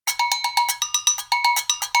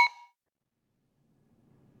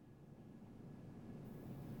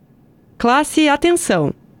Classe,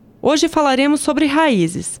 atenção! Hoje falaremos sobre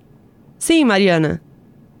raízes. Sim, Mariana.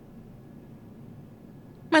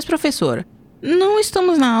 Mas, professora, não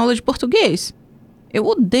estamos na aula de português. Eu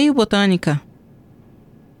odeio botânica.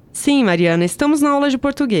 Sim, Mariana, estamos na aula de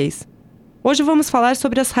português. Hoje vamos falar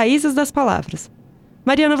sobre as raízes das palavras.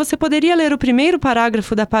 Mariana, você poderia ler o primeiro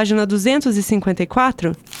parágrafo da página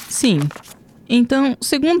 254? Sim. Então,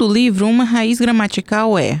 segundo o livro, uma raiz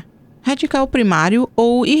gramatical é radical primário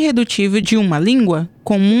ou irredutível de uma língua,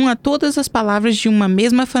 comum a todas as palavras de uma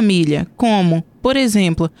mesma família, como, por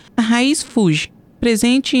exemplo, a raiz fuge,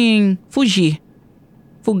 presente em fugir,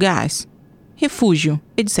 fugaz, refúgio,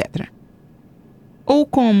 etc. Ou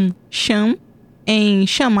como cham, em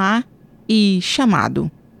chamar e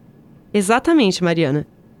chamado. Exatamente, Mariana.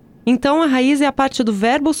 Então, a raiz é a parte do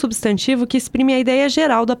verbo ou substantivo que exprime a ideia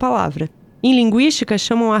geral da palavra. Em linguística,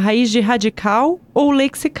 chamam a raiz de radical ou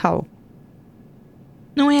lexical.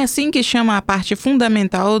 Não é assim que chama a parte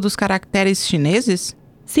fundamental dos caracteres chineses?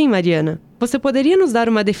 Sim, Mariana. Você poderia nos dar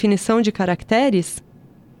uma definição de caracteres?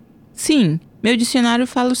 Sim, meu dicionário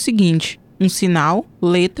fala o seguinte: um sinal,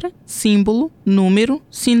 letra, símbolo, número,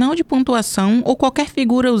 sinal de pontuação ou qualquer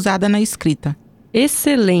figura usada na escrita.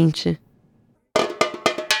 Excelente!